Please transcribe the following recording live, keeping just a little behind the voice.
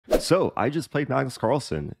So I just played Magnus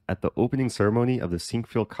Carlsen at the opening ceremony of the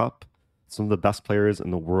Sinquefield Cup. Some of the best players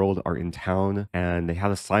in the world are in town, and they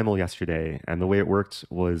had a simul yesterday. And the way it worked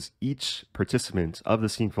was each participant of the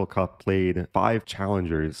Sinquefield Cup played 5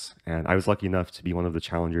 challengers, and I was lucky enough to be one of the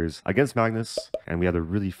challengers against Magnus. And we had a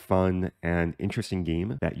really fun and interesting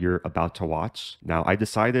game that you're about to watch. Now, I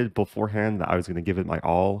decided beforehand that I was going to give it my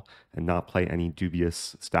all and not play any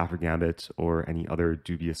dubious Stafford Gambit or any other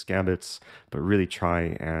dubious gambits, but really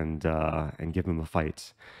try and give him a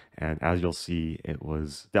fight. And as you'll see, it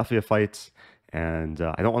was definitely a fight, and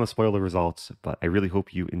I don't want to spoil the results, but I really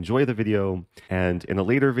hope you enjoy the video. And in a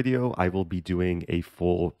later video, I will be doing a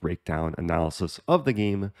full breakdown analysis of the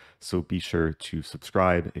game, so be sure to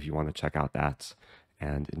subscribe if you want to check out that,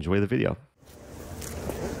 and enjoy the video.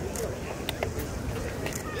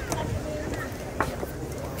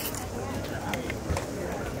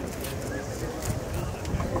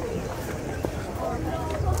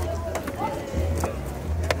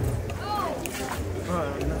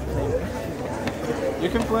 You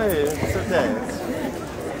can play today.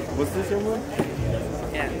 What's this your one?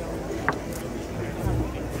 Yeah.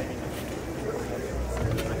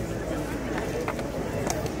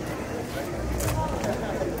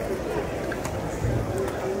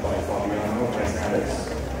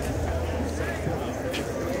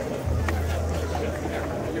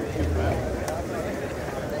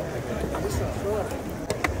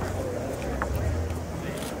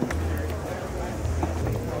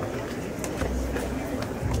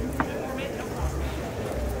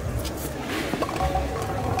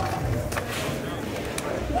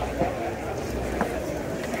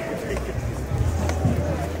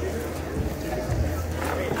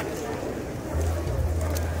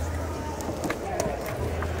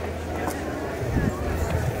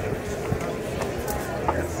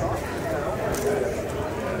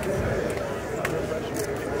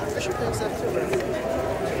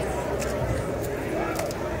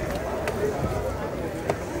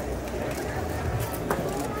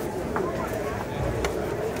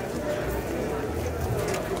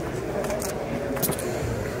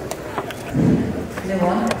 I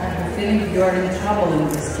have a feeling you are in trouble in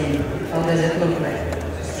this game. How does it look like?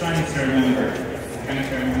 Just trying to remember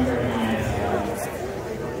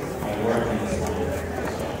my work in this one.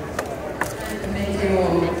 Trying to make you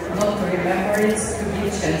not remember it, to give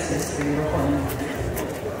chances to your opponent.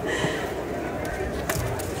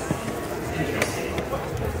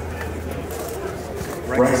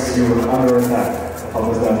 Rex, you were under attack. How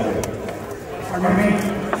was that feel? Pardon me?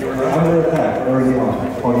 You were under attack early on.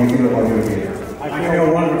 How do you feel about your game? I feel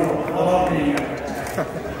wonderful. I love being here.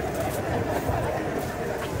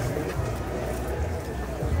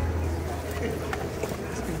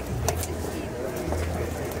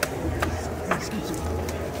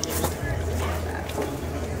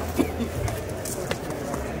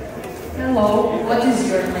 Hello, what is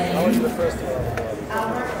your name?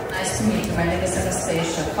 Albert, nice to meet you. My name is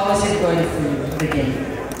Anastasia. How is it going for you, the game?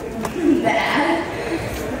 Bad?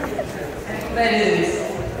 But it is.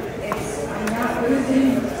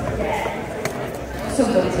 I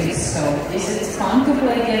also don't think so. Is it fun to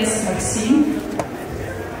play against Maxime?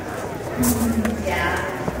 Yeah.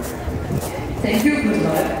 Thank you, good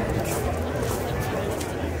luck.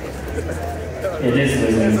 It is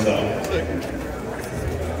losing so.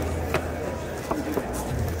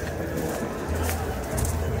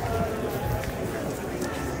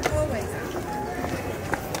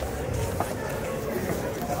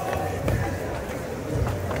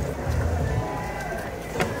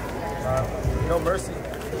 No mercy.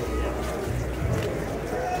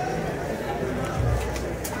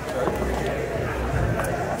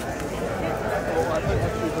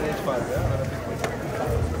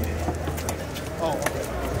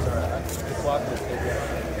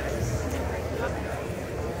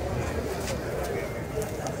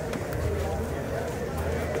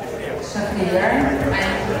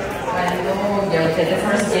 I know, yeah, okay, the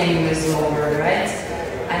first game is over, right?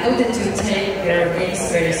 I know that you take your games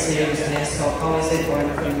very seriously, so how is it going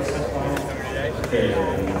for you so far? Okay,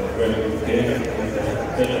 very good game.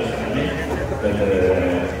 But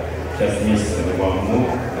just missed one move,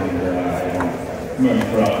 and I'm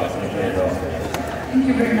proud. Thank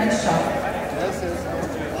you very much, Sean.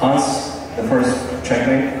 Hans, the first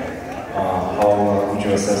checkmate. How would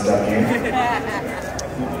you assess that game?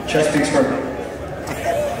 Chess speaks for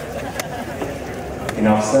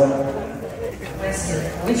enough said.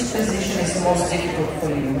 Which position is the most difficult for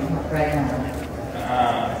you right now?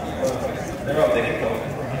 They're all difficult.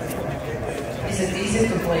 Is it easy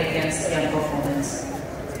to play against young opponents?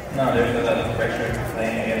 No, there's a lot of pressure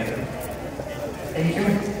playing against them. Thank you.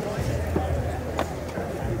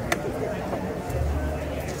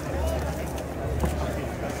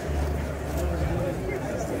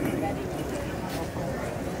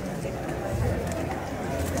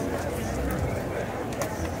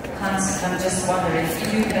 just wondering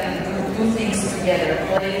if you can do things together,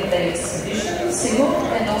 play the exhibition, single,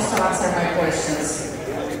 and also answer my questions.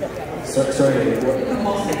 Sorry. You do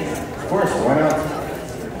both things. Of course, why not?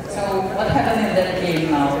 So, what happened in that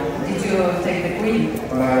game now? Did you take the queen?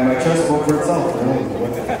 My chess spoke for itself.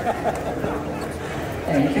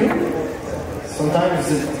 Thank you.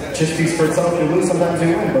 Sometimes it just speaks for itself. You lose, sometimes you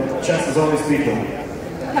win, but chess is always speaking.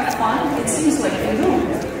 Have fun? It seems like you do.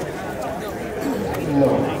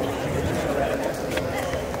 No.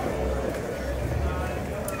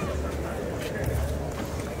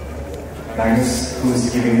 Magnus, who's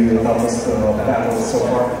giving you the toughest battle so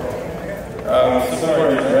far? So far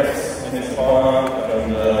it's Rex, his pawn,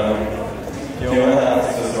 and he only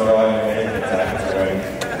has to survive and make an attack, right?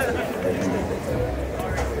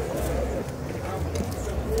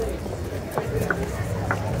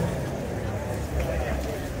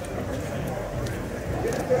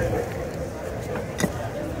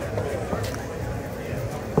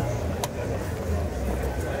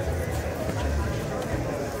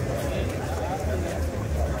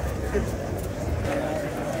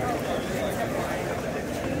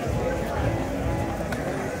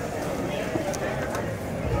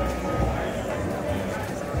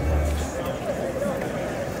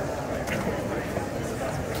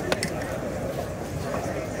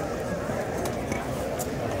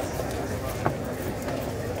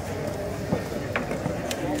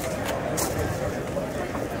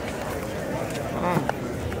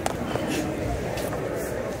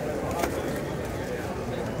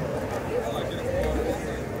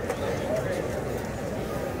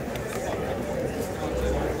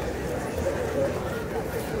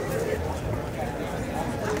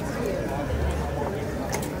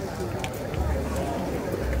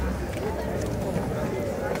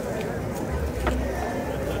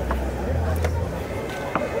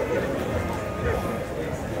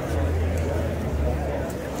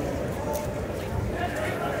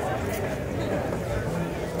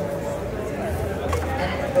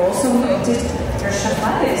 Also noted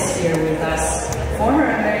Laclede is here with us, former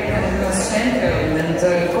American Magnus Carlsen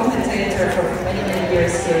and commentator for many, many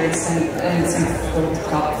years here in Sinquefield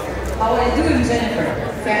Cup. How are you doing, Jennifer?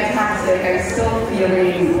 Fantastic. I'm still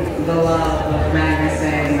feeling the love of Magnus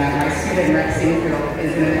saying that my student Rex Sinquefield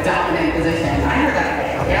is in a dominant position. I heard that.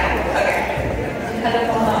 Yeah? Okay. Had a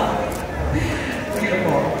fun up.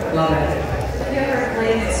 Beautiful. Love it. Have you ever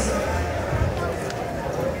played?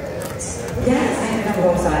 Yes, I know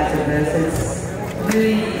both sides of this. It's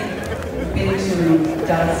really been to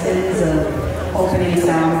dozens of opening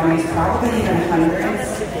ceremonies, probably even hundreds.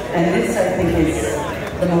 And this, I think, is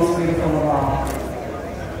the most beautiful of all.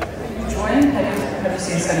 Join? Have you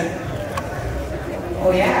seen some?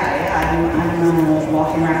 Oh yeah. I'm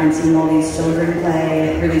walking around and seeing all these children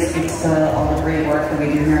play. It really speaks to all the great work that we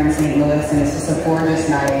do here in St. Louis, and it's just a gorgeous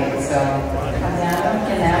night. So, Adam,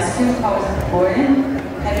 can I ask you how is it going?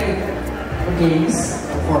 Have you games?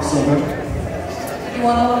 Far so good. You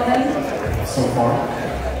won all of them? So far.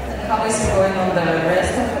 How is it going on the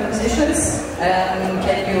rest of the positions?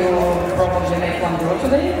 Can you probably make one draw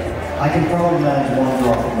today? I can probably manage one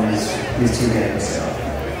draw from these two games.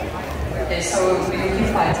 Okay, so will you keep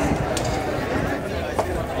fighting?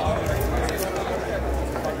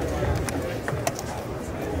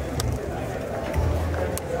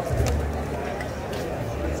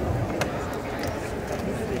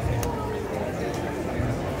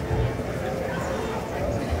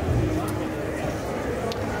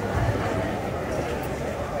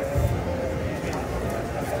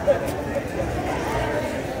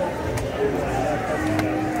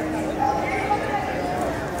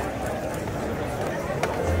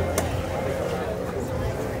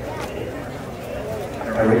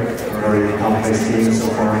 Very complex game so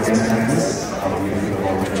far against Magnus. How do you feel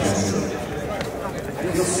about the chances?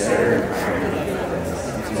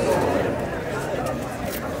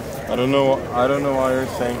 I don't know why you're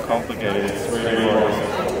saying complicated. It's really hard.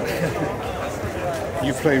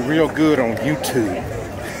 You play real good on YouTube.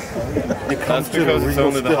 That's because it's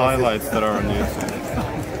only the highlights that are on YouTube.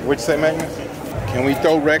 What'd you say, Magnus? Can we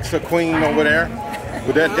throw Rex a queen over there?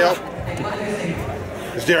 Would that help?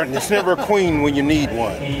 It's never a queen when you need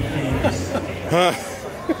one. Huh?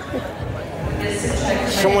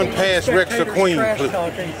 Someone pass Rex a queen, please.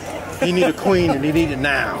 He need a queen and he need it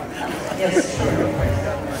now.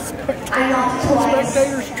 I lost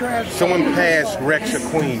twice. Someone pass Rex a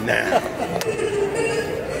queen now.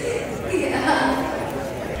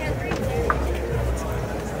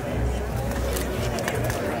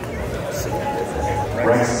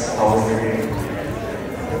 Rex, how was your game?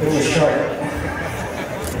 It was sharp.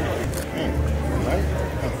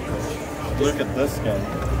 Look at this game.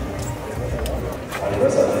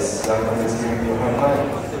 Zlatan is giving you a hard time.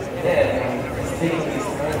 Yeah, he's taking his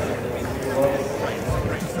time.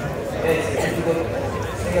 It's difficult.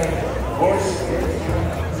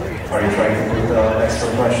 Are you trying to put extra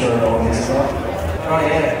pressure on this club? Oh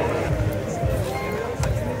yeah.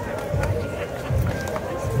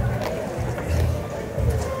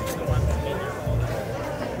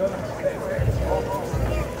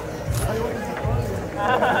 I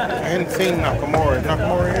hadn't seen Nakamura. Is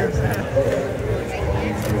Nakamura here?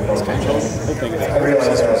 I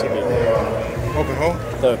realize that. Open hole?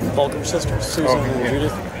 The Fulcrum sisters, Susan and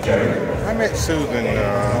Judith. I met Susan.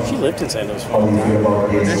 She lived in San Luis. How do you feel about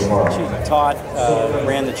the game so far? She taught,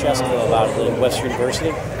 ran the chess club out at West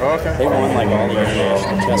University. Oh, okay. They won like all the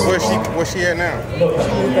international chess clubs. Where's she at now? She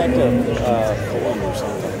moved back to Colombia or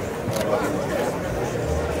something.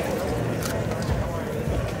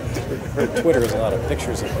 Her Twitter has a lot of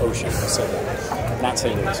pictures of ocean, so not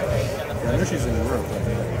St. Louis. I know she's in Europe. I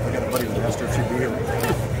got a buddy who asked her if she'd be here.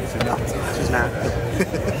 She's not. She's not.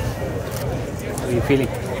 How are you feeling?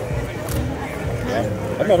 Yeah,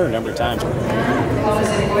 I've met her a number of times. How is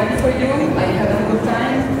it going for you? Are you having a good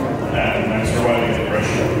time? I'm surviving the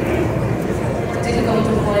pressure. Difficult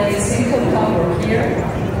to play Sinquefield Cup or here?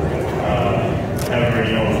 I haven't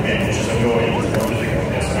really known the game, which is annoying. It's more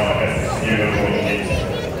difficult. Yes, now I have you avoid the game.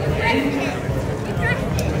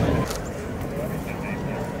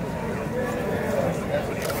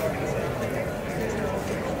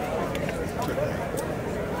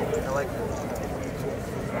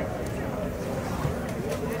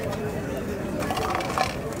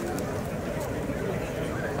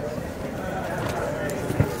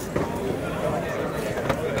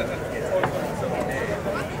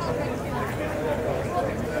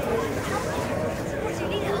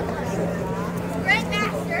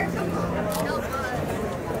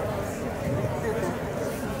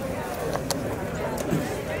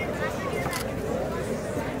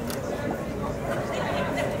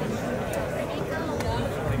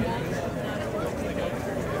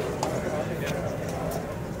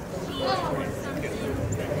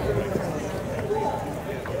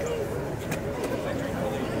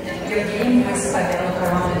 Your game was Magnus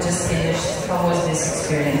Carlsen just finished. How was this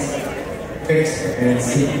experience? Good experience.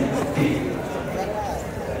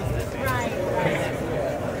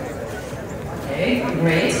 Okay,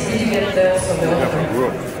 great. Did you get the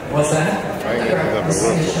autograph? What's that? I got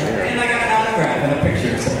And I got an autograph and a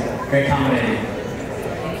picture, so very accommodating.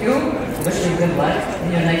 Thank you. Wish you good luck in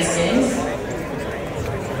your next games.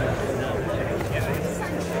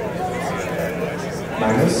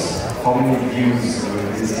 Magnus, how many views will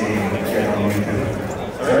this game get on YouTube?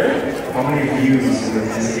 Sorry? How many views will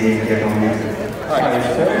this game get on YouTube? Hi, a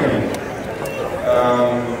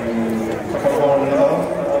couple more than that,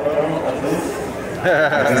 at least.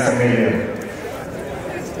 At least a million.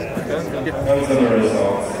 Those are the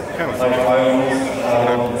results. Like I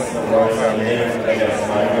almost surprised the game against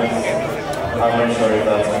Magnus. I'm not sure if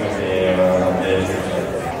that's going to be updated.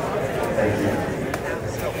 Thank you.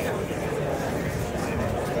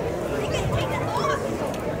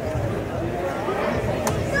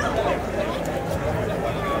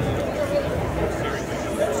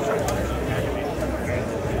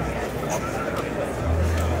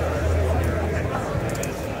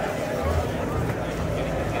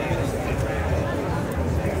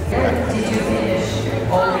 Did you finish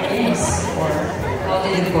all the games, or how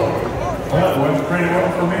did it go? Well, it went pretty well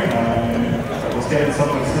for me. I was getting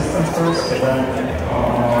some assistance first, and then I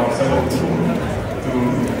was able to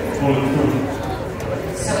pull it through.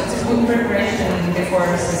 So it's a good preparation before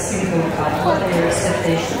the Sinquefield Cup. What are your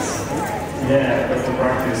expectations? Yeah, I got to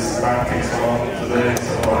practice tactics a lot today,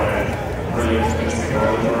 so I'm really optimistic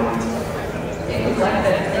about the tournament. Okay, good luck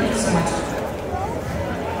then. Thank you so much.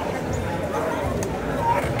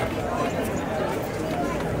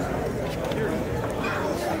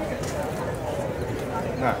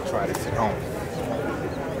 Nah, try this at home.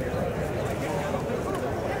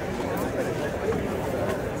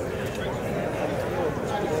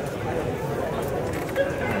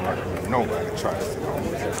 Nobody try this at home.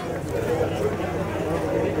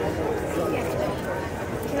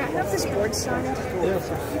 Can I have this board signed? And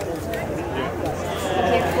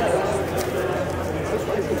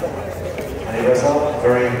it was a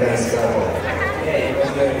very intense battle. Yeah, it was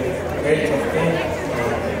a very tough game.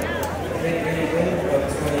 Really good,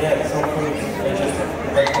 but yeah, at some point, I just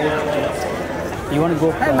break down. You want to go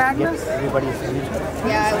get everybody a signature?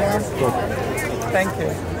 Yeah, I will. Thank you.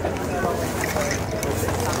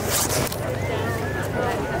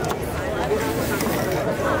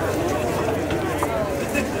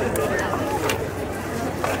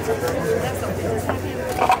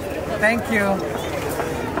 Thank you.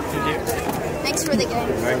 for the game.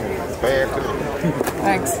 Magnus is bad to the...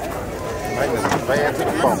 Thanks. Magnus is bad to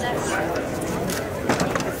the bone.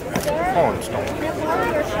 Cornerstone.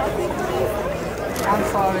 I'm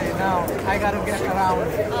sorry, no. I gotta get around.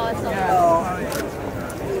 Oh, it's okay.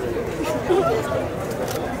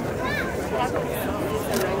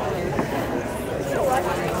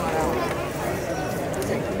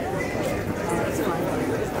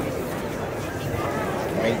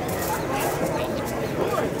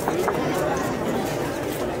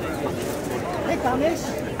 Hey, Thomas.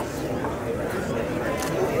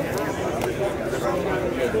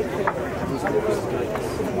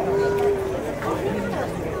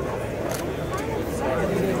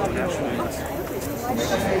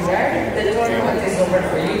 The tournament is over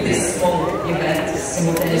for you. This small event,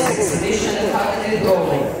 simultaneous exhibition, how did it go?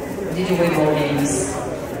 Did you win more games?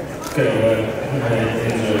 Okay, well, I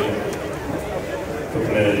enjoyed to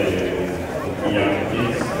play young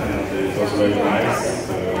kids, and it was very nice.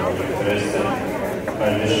 Interesting. I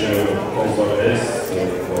wish you all the best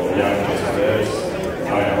for young players.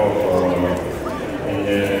 I hope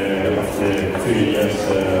after 2 years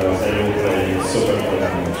they will play super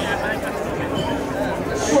tournament.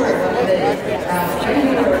 Sure, but when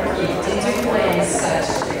you were a kid, did you play in such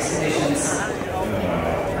exhibitions?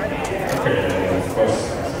 Okay, of course.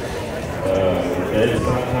 There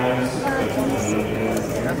sometimes.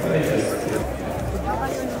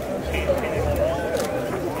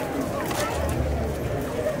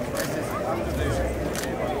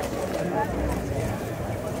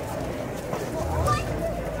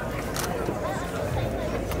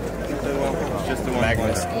 Just the one.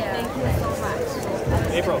 Magnus. Thank you so much.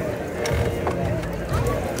 April.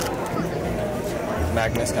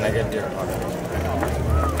 Magnus, can I get your autograph?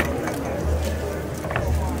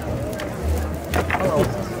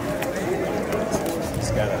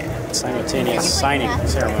 He's got a simultaneous signing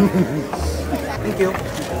ceremony. Thank you.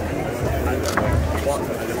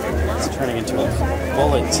 It's turning into a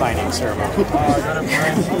bullet signing ceremony.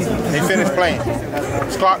 They finished playing.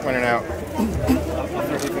 His clock running out.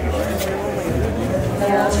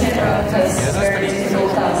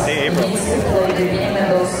 Hey, April. He needs to play the game and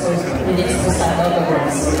also he needs to sign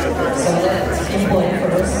autographs. So let him play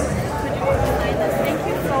first. Thank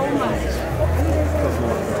you so much.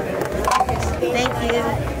 Thank you.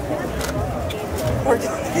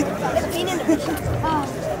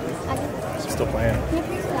 Still playing.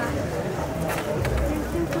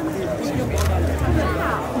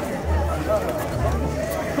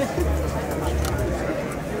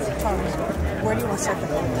 Where do you want to set the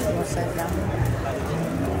phone? Do you want to set it down?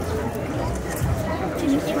 Can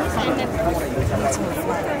you give me some?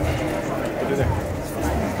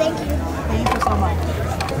 Thank you. Thank you so much.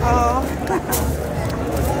 Oh.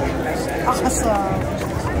 Awesome.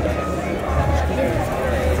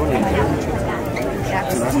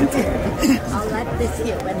 I'll let this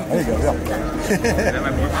here when it's done.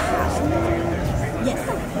 Yes.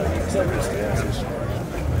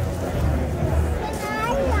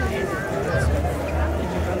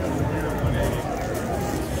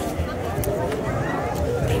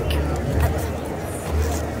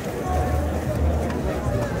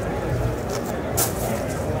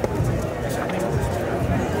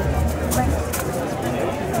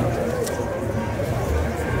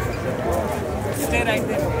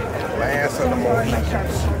 Last of the morning.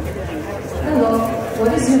 Hello,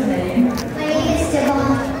 what is your name? My name is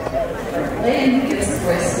Devon. Lane, it's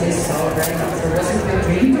Wesley Sauer. So was it your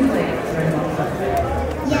dream to play Remote?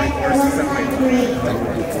 Yes, it was my dream.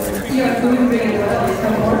 You're doing really well.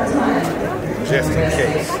 One more time. Just in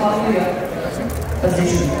case. How do you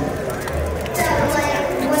position? So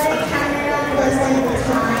what I counted on was like the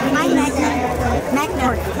time. My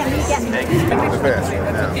Magnus, can we get The best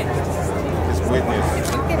right now. Just witness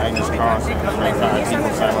Magnus Carlsen play 5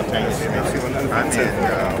 people simultaneously. And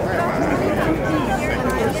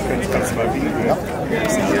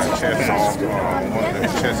his chest on one of the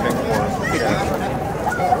chest headquarters.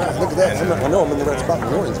 Look at that. I know I'm in the right spot. The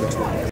warning's next one.